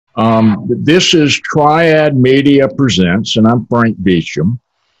This is Triad Media Presents, and I'm Frank Beecham.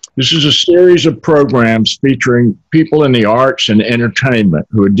 This is a series of programs featuring people in the arts and entertainment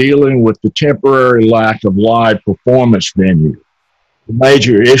who are dealing with the temporary lack of live performance venues, a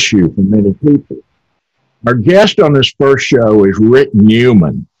major issue for many people. Our guest on this first show is Rick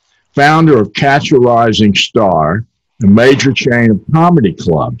Newman, founder of Catch a Rising Star, a major chain of comedy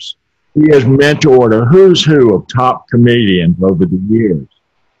clubs. He has mentored a who's who of top comedians over the years.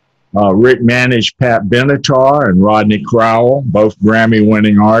 Rick managed Pat Benatar and Rodney Crowell, both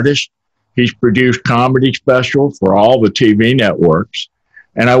Grammy-winning artists. He's produced comedy specials for all the TV networks.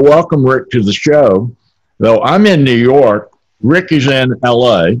 And I welcome Rick to the show. Though I'm in New York, Rick is in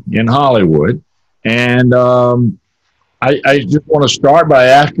LA, in Hollywood. And I just want to start by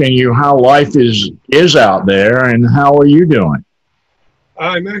asking you how life is out there and how are you doing?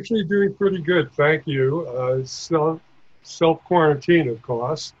 I'm actually doing pretty good, thank you. Self-quarantine, of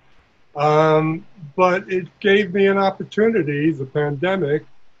course. But it gave me an opportunity, the pandemic,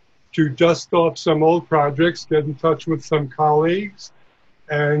 to dust off some old projects, get in touch with some colleagues.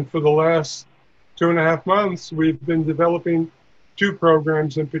 And for the last 2.5 months, we've been developing 2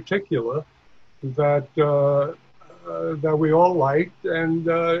 programs in particular that we all liked, and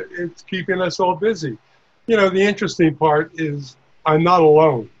it's keeping us all busy. You know, the interesting part is I'm not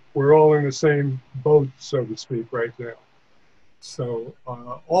alone. We're all in the same boat, so to speak, right now. So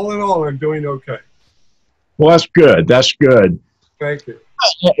all in all, I'm doing okay. Well, that's good. That's good. Thank you.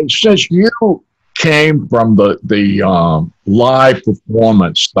 Since you came from the live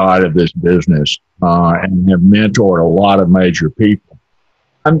performance side of this business and have mentored a lot of major people,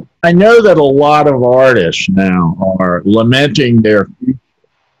 I know that a lot of artists now are lamenting their future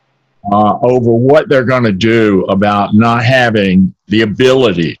over what they're going to do about not having the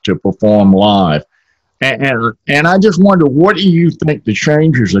ability to perform live. And I just wonder, what do you think the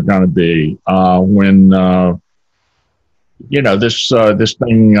changes are going to be when you know this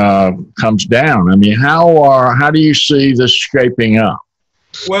thing comes down? I mean, how do you see this shaping up?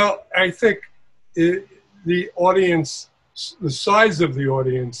 Well, I think the audience, the size of the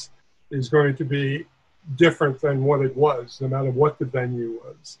audience, is going to be different than what it was, no matter what the venue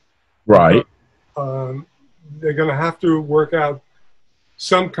was. Right. They're going to have to work out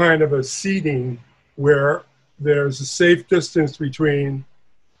some kind of a seating where there's a safe distance between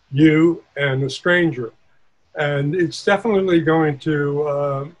you and a stranger. And it's definitely going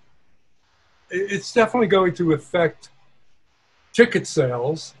to affect ticket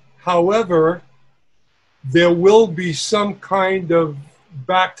sales. However, there will be some kind of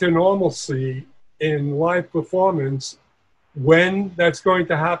back to normalcy in live performance. When that's going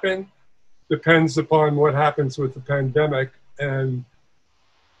to happen depends upon what happens with the pandemic and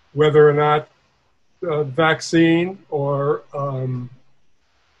whether or not vaccine or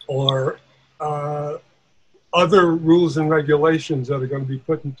other rules and regulations that are going to be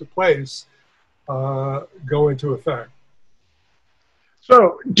put into place go into effect.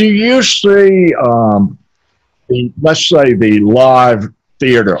 So do you see, let's say the live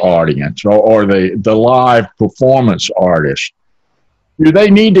theater audience or the live performance artist, do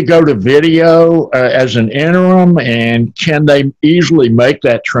they need to go to video as an interim, and can they easily make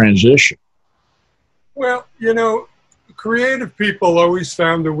that transition? Well, you know, creative people always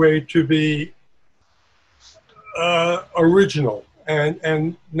found a way to be original,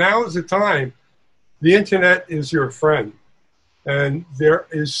 and now is the time. The internet is your friend, and there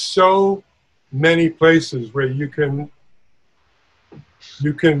is so many places where you can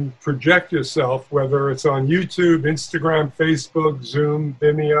project yourself, whether it's on YouTube, Instagram, Facebook, Zoom,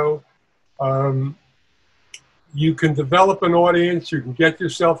 Vimeo. You can develop an audience, you can get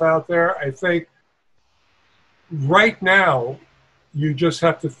yourself out there. I think right now, you just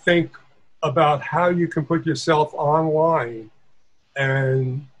have to think about how you can put yourself online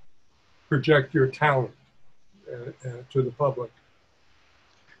and project your talent to the public.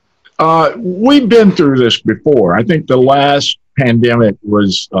 We've been through this before. I think the last pandemic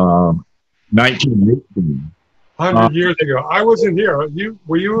was 1918. 100 years ago. I wasn't here.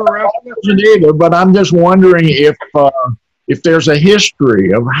 Were you around? I wasn't either, but I'm just wondering if there's a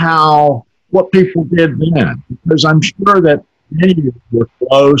history of what people did then, because I'm sure that many were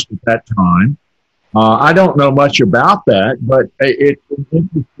closed at that time. I don't know much about that, but it's an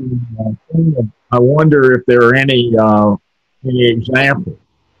interesting thing. I wonder if there are any examples.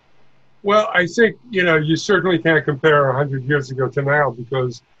 Well, I think, you know, you certainly can't compare 100 years ago to now,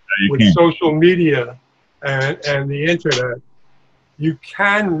 because with can't. social media and the internet, you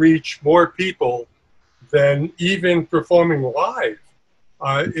can reach more people than even performing live.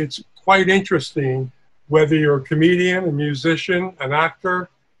 It's quite interesting whether you're a comedian, a musician, an actor,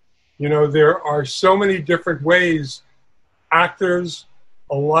 You know, there are so many different ways. Actors,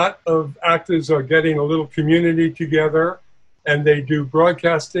 a lot of actors are getting a little community together, and they do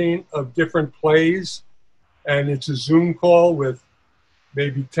broadcasting of different plays, and it's a Zoom call with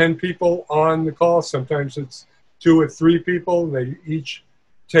maybe 10 people on the call. Sometimes it's 2 or 3 people. They each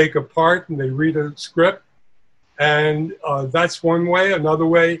take a part and they read a script. And that's one way. Another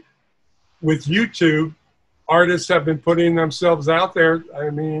way, with YouTube, artists have been putting themselves out there, I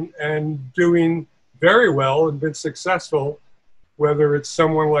mean, and doing very well and been successful, whether it's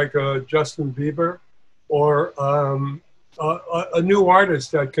someone like Justin Bieber or a new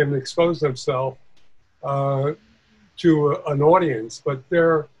artist that can expose themselves to an audience. But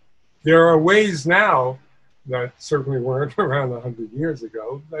there are ways now that certainly weren't around 100 years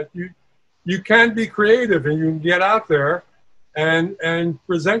ago that you can be creative and you can get out there and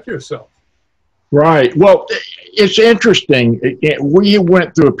present yourself. Right. Well, it's interesting. We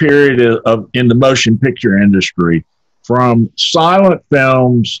went through a period in the motion picture industry from silent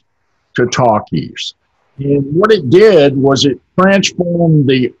films to talkies. And what it did was it transformed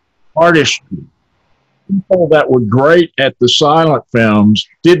the artistry. People that were great at the silent films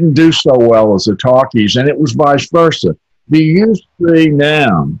didn't do so well as the talkies, and it was vice versa. The you see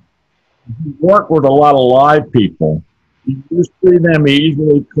now, you work with a lot of live people, you see them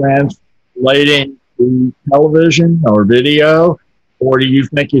easily translating to television or video, or do you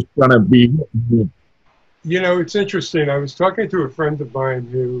think it's going to be? You know, it's interesting. I was talking to a friend of mine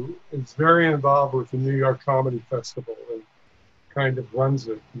who is very involved with the New York Comedy Festival and kind of runs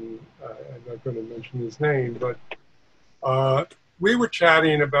it. And, I'm not going to mention his name, but we were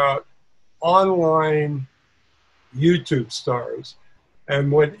chatting about online YouTube stars.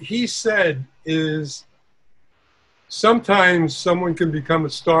 And what he said is sometimes someone can become a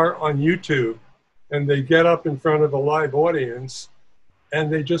star on YouTube and they get up in front of a live audience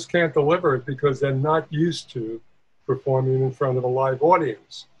and they just can't deliver it because they're not used to performing in front of a live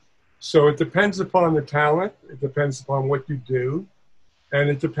audience. So it depends upon the talent, it depends upon what you do, and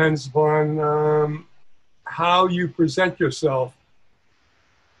it depends upon how you present yourself.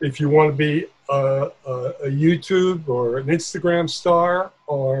 If you want to be a YouTube or an Instagram star,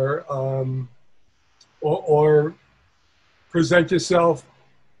 or present yourself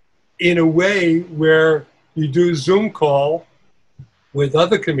in a way where you do a Zoom call with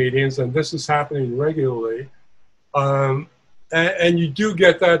other comedians, and this is happening regularly, and you do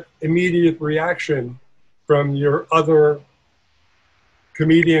get that immediate reaction from your other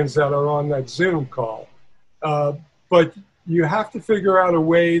comedians that are on that Zoom call. But you have to figure out a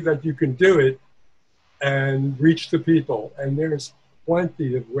way that you can do it and reach the people. And there's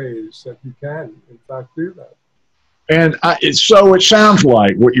plenty of ways that you can, in fact, do that. And so it sounds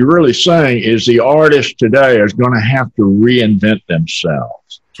like what you're really saying is the artists today are going to have to reinvent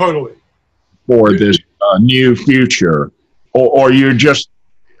themselves. Totally. For this new future, or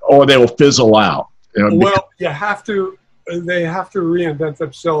they'll fizzle out. Well, they have to reinvent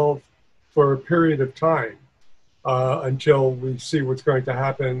themselves for a period of time until we see what's going to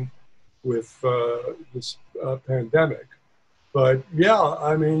happen with this pandemic. But yeah,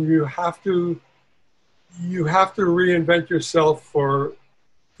 I mean, you have to reinvent yourself for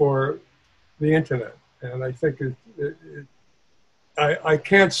the internet, and I think I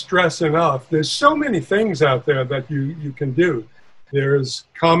can't stress enough. There's so many things out there that you can do. There's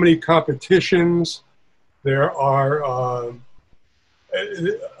comedy competitions. There are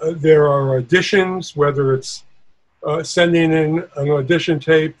auditions, whether it's sending in an audition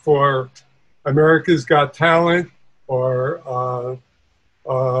tape for America's Got Talent or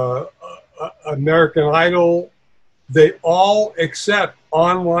American Idol. They all accept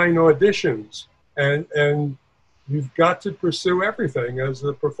online auditions, and you've got to pursue everything as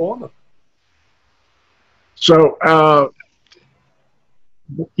a performer. So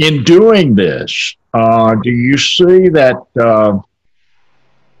in doing this, do you see that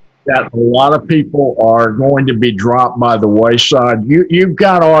that a lot of people are going to be dropped by the wayside? You've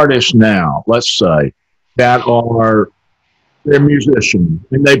got artists now, let's say, that they're musicians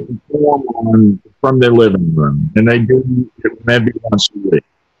and they perform from their living room, and they do it maybe once a week.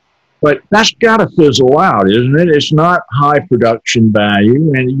 But that's got to fizzle out, isn't it? It's not high production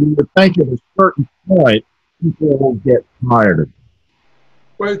value, and you would think at a certain point people will get tired of it.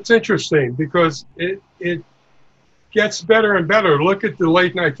 Well, it's interesting because it gets better and better. Look at the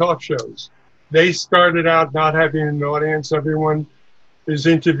late night talk shows. They started out not having an audience. Everyone is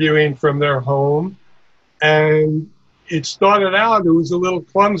interviewing from their home. And it started out, it was a little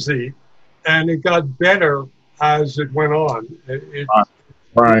clumsy, and it got better as it went on.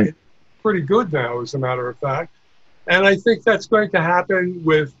 Right. It's pretty good now, as a matter of fact. And I think that's going to happen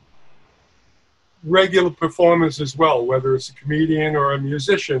with regular performers as well, whether it's a comedian or a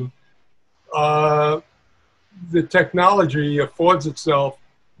musician. The technology affords itself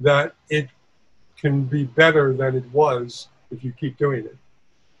that it can be better than it was if you keep doing it.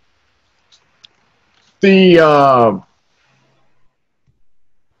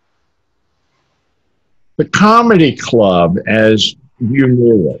 The comedy club, as you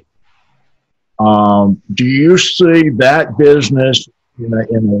knew it, do you see that business in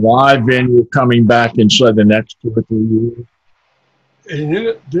a live venue coming back in, say, the next 2 or 3 years? In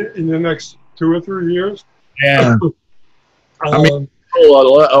the next 2 or 3 years? Yeah. I mean,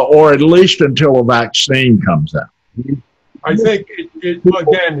 or at least until a vaccine comes out. I think it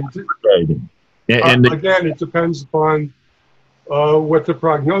depends upon what the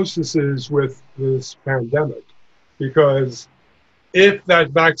prognosis is with this pandemic. Because if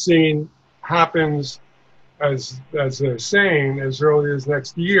that vaccine happens, as they're saying, as early as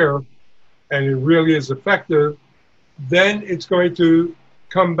next year, and it really is effective, then it's going to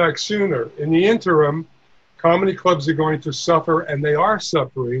come back sooner. In the interim, comedy clubs are going to suffer, and they are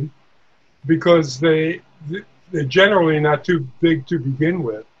suffering, because they're generally not too big to begin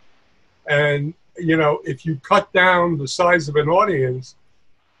with. And, you know, if you cut down the size of an audience,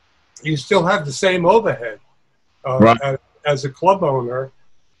 you still have the same overhead right. as a club owner.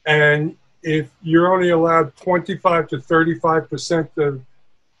 And if you're only allowed 25 to 35% of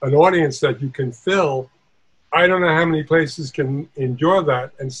an audience that you can fill, I don't know how many places can endure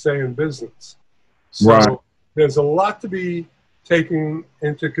that and stay in business. So right. There's a lot to be taken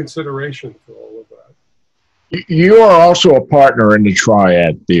into consideration for all of that. You are also a partner in the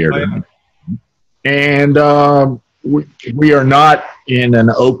Triad Theater. And we are not in an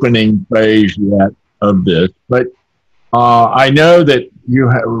opening phase yet of this, but I know that you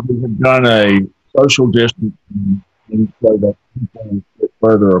have done a social distancing so that people get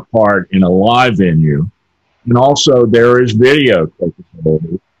further apart in a live venue. And also there is video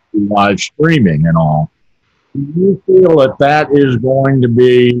capability, live streaming and all. Do you feel that that is going to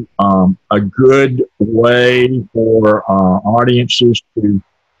be a good way for audiences to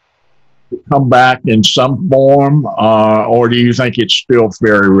come back in some form, or do you think it's still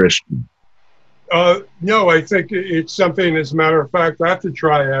very risky? No, I think it's something, as a matter of fact, at the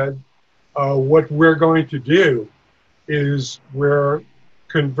Triad, what we're going to do is we're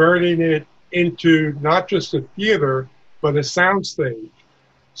converting it into not just a theater, but a soundstage,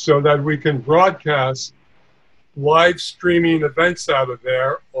 so that we can broadcast live streaming events out of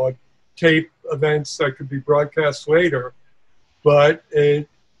there, or tape events that could be broadcast later. But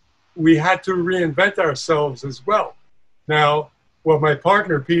we had to reinvent ourselves as well. Now, well, my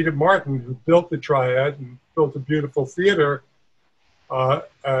partner, Peter Martin, who built the Triad and built a beautiful theater,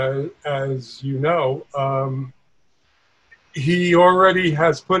 as you know, he already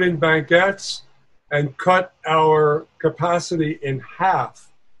has put in banquettes and cut our capacity in half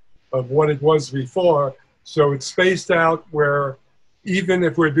of what it was before. So it's spaced out where even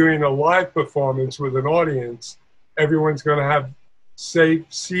if we're doing a live performance with an audience, everyone's going to have safe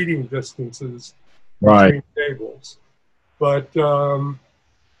seating distances between tables. But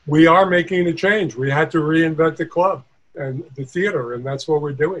we are making a change. We had to reinvent the club and the theater, and that's what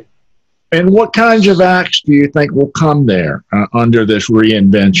we're doing. And what kinds of acts do you think will come there under this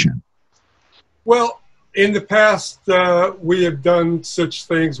reinvention? Well, in the past, we have done such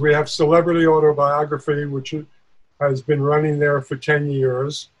things. We have celebrity autobiography, which has been running there for 10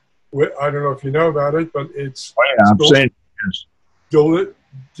 years. I don't know if you know about it, but it's I've seen it.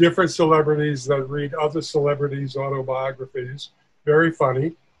 Different celebrities that read other celebrities' autobiographies. Very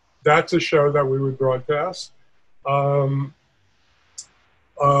funny. That's a show that we would broadcast.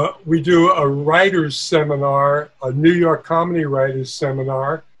 We do a writer's seminar, a New York comedy writer's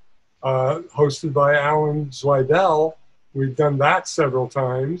seminar, hosted by Alan Zweidel. We've done that several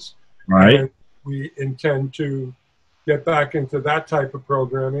times. Right. And we intend to get back into that type of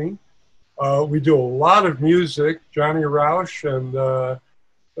programming. We do a lot of music. Johnny Roush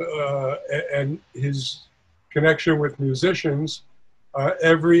and his connection with musicians.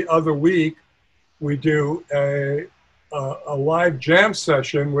 Every other week, we do a live jam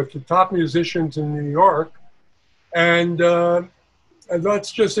session with the top musicians in New York. And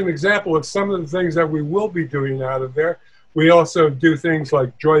that's just an example of some of the things that we will be doing out of there. We also do things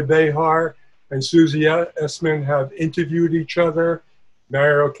like Joy Behar and Susie Essman have interviewed each other.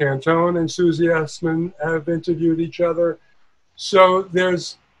 Mario Cantone and Susie Essman have interviewed each other. So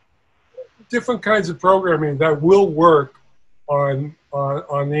there's different kinds of programming that will work on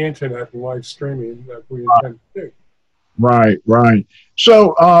the internet and live streaming that we intend to do. Right, right.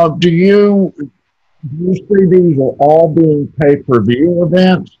 So do you see these are all being pay-per-view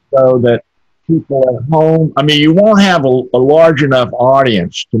events so that people at home? I mean, you won't have a large enough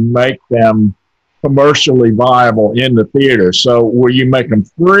audience to make them commercially viable in the theater. So will you make them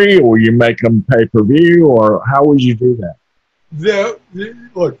free, or will you make them pay-per-view, or how will you do that?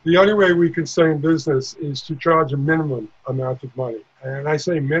 Look, the only way we can stay in business is to charge a minimum amount of money. And I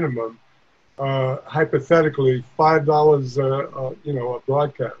say minimum, hypothetically, $5, a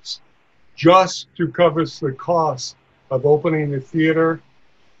broadcast, just to cover the cost of opening the theater.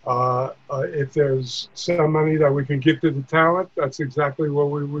 If there's some money that we can give to the talent, that's exactly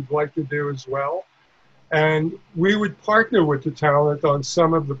what we would like to do as well. And we would partner with the talent on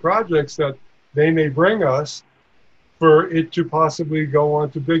some of the projects that they may bring us for it to possibly go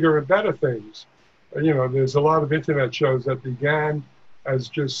on to bigger and better things. There's a lot of internet shows that began as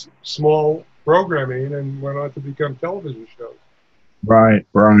just small programming and went on to become television shows. Right,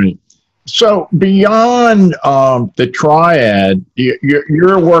 right. So beyond the triad,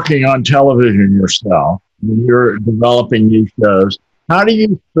 you're working on television yourself. You're developing these shows. How do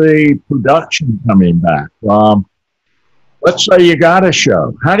you see production coming back? Let's say you got a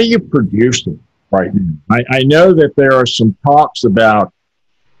show. How do you produce it right now? I know that there are some talks about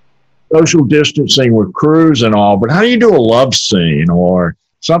social distancing with crews and all, but how do you do a love scene or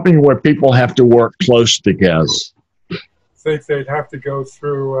something where people have to work close together? I think they'd have to go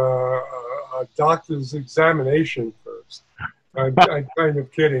through a doctor's examination first. I'm kind of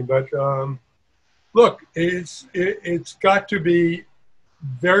kidding, but look, it's got to be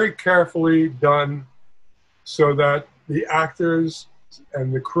very carefully done so that the actors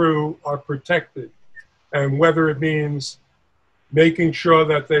and the crew are protected. And whether it means making sure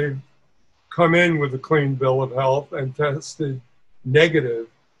that they've come in with a clean bill of health and tested negative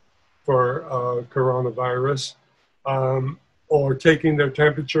for coronavirus, or taking their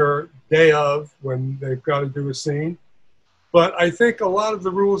temperature day of when they've got to do a scene. But I think a lot of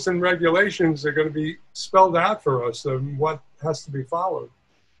the rules and regulations are going to be spelled out for us and what has to be followed.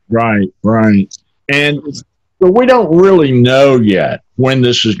 Right, right. And so we don't really know yet when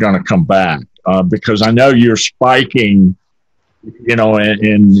this is going to come back, because I know you're spiking,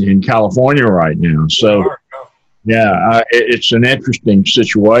 in California right now. So, yeah, it's an interesting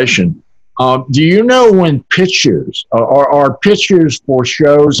situation. Do you know when pitches are pitches for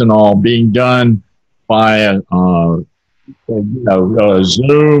shows and all being done by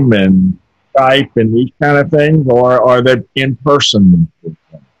Zoom and Skype and these kind of things, or are they in person?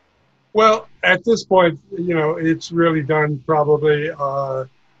 Well, at this point, it's really done probably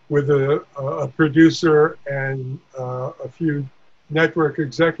with a producer and a few network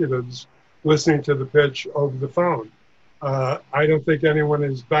executives listening to the pitch over the phone. I don't think anyone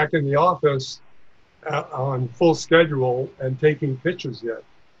is back in the office on full schedule and taking pitches yet.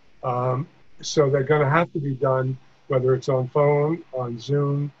 So they're going to have to be done, whether it's on phone, on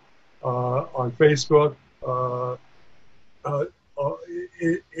Zoom, on Facebook.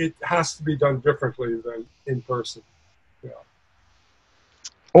 It has to be done differently than in person. Yeah.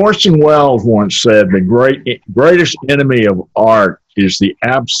 Orson Welles once said, the greatest enemy of art is the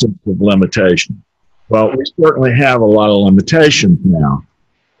absence of limitation. Well, we certainly have a lot of limitations now.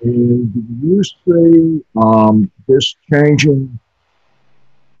 And do you see this changing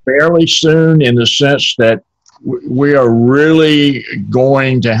fairly soon, in the sense that we are really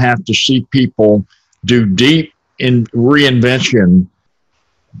going to have to see people do deep in reinvention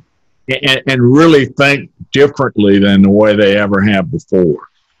and really think differently than the way they ever have before?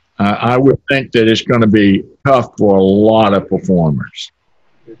 I would think that it's going to be tough for a lot of performers.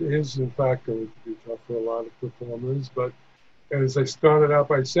 It is, in fact, going to be tough for a lot of performers. But as I started out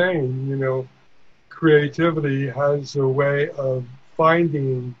by saying, creativity has a way of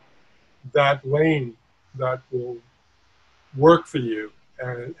finding that lane that will work for you.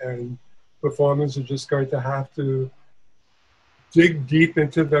 And performers are just going to have to dig deep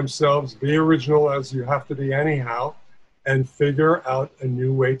into themselves, be original as you have to be anyhow, and figure out a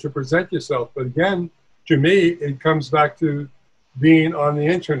new way to present yourself. But again, to me, it comes back to being on the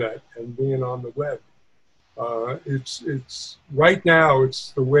internet and being on the web. It's right now,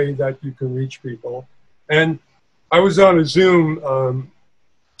 it's the way that you can reach people. And I was on a Zoom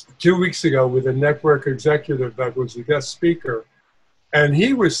 2 weeks ago with a network executive that was a guest speaker. And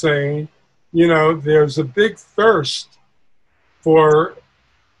he was saying, there's a big thirst for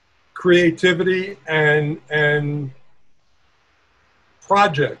creativity and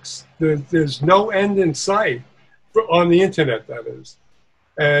projects. There's no end in sight on the internet, that is.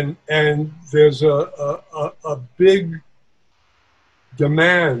 And there's a big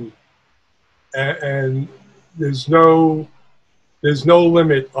demand, and there's no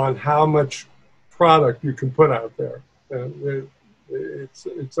limit on how much product you can put out there.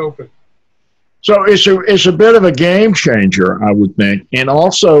 It's open. So it's a bit of a game changer, I would think. And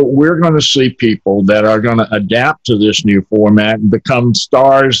also, we're going to see people that are going to adapt to this new format and become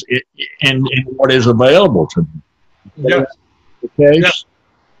stars in what is available to them. Yes. Okay. Yes.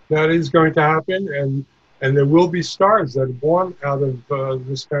 That is going to happen, and there will be stars that are born out of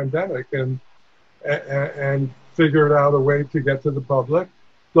this pandemic and figured out a way to get to the public.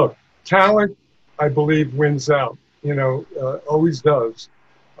 Look, talent, I believe, wins out. Always does.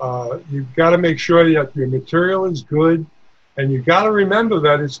 You've got to make sure that your material is good, and you've got to remember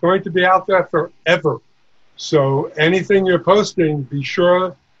that it's going to be out there forever. So anything you're posting, be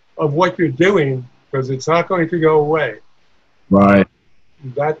sure of what you're doing, because it's not going to go away. Right.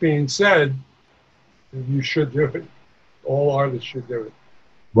 That being said, you should do it. All artists should do it.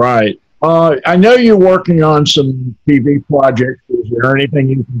 Right. I know you're working on some TV projects. Is there anything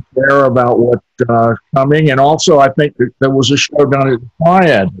you can share about what's coming? And also, I think that there was a show down at the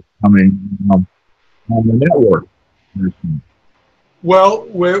Triad coming on the network. Well,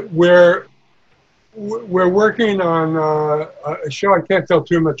 we're working on a show. I can't tell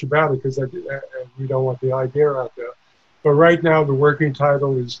too much about it because we don't want the idea out there. But right now, the working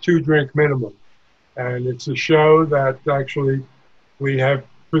title is 2 Drink Minimum. And it's a show that actually we have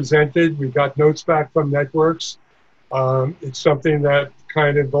presented. We got notes back from networks. It's something that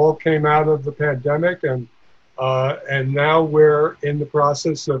kind of all came out of the pandemic. And now we're in the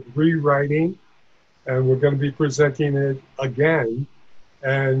process of rewriting. And we're going to be presenting it again.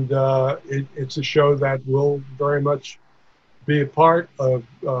 And it's a show that will very much be a part of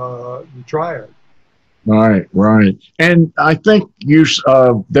the Triad. Right, right. And I think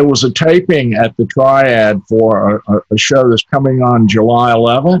there was a taping at the Triad for a show that's coming on July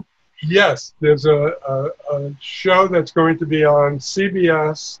 11th. Yes, there's a show that's going to be on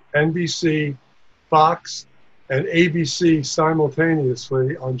CBS, NBC, Fox, and ABC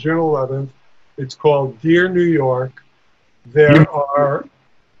simultaneously on June 11th. It's called Dear New York. Dear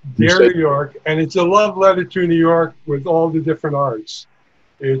New York, and it's a love letter to New York with all the different arts.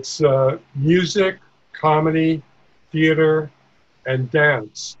 It's music, comedy, theater, and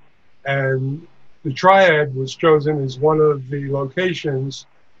dance. And the Triad was chosen as one of the locations,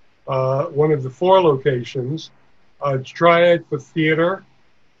 one of the 4 locations. Triad for theater,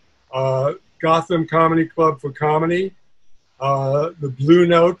 Gotham Comedy Club for comedy, the Blue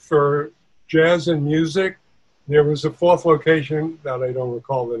Note for jazz and music. There was a 4th location that I don't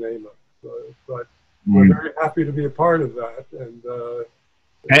recall the name of, but we're very happy to be a part of that. And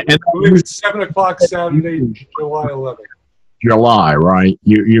I believe it's 7 o'clock Saturday, July 11th. July, right?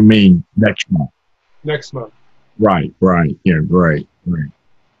 You mean next month? Next month. Right, right. Yeah, great, great.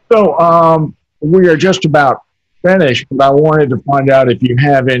 So we are just about finished, but I wanted to find out if you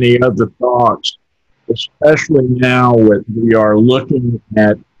have any other thoughts, especially now that we are looking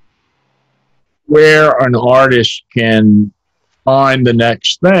at where an artist can find the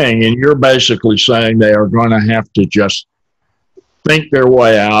next thing. And you're basically saying they are going to have to just think their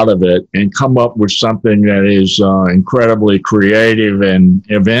way out of it and come up with something that is incredibly creative and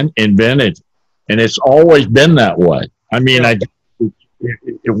inventive. And it's always been that way. I mean,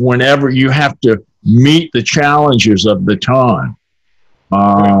 whenever you have to meet the challenges of the time.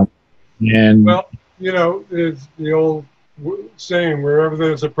 And well, it's the old saying, wherever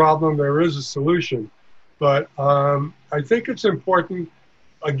there's a problem, there is a solution. But I think it's important,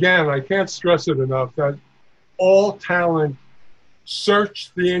 again, I can't stress it enough, that all talent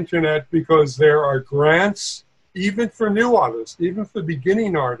search the internet, because there are grants, even for new artists, even for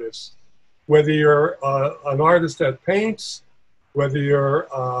beginning artists, whether you're an artist that paints, whether you're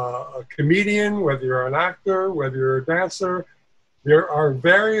a comedian, whether you're an actor, whether you're a dancer, there are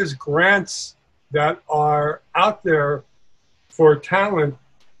various grants that are out there for talent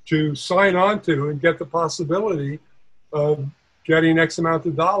to sign on to and get the possibility of getting X amount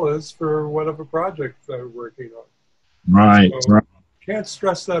of dollars for whatever project they're working on. Right, so, right. Can't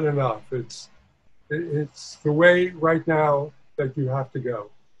stress that enough. It's the way right now that you have to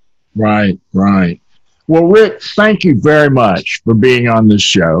go. Right, right. Well, Rick, thank you very much for being on this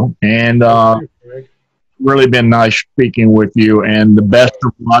show. And really been nice speaking with you, and the best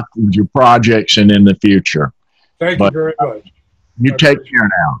of luck with your projects and in the future. Thank you very much. You take care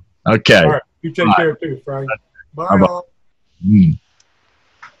now. Okay. All right. You take care too, Frank. Bye. Bye-bye.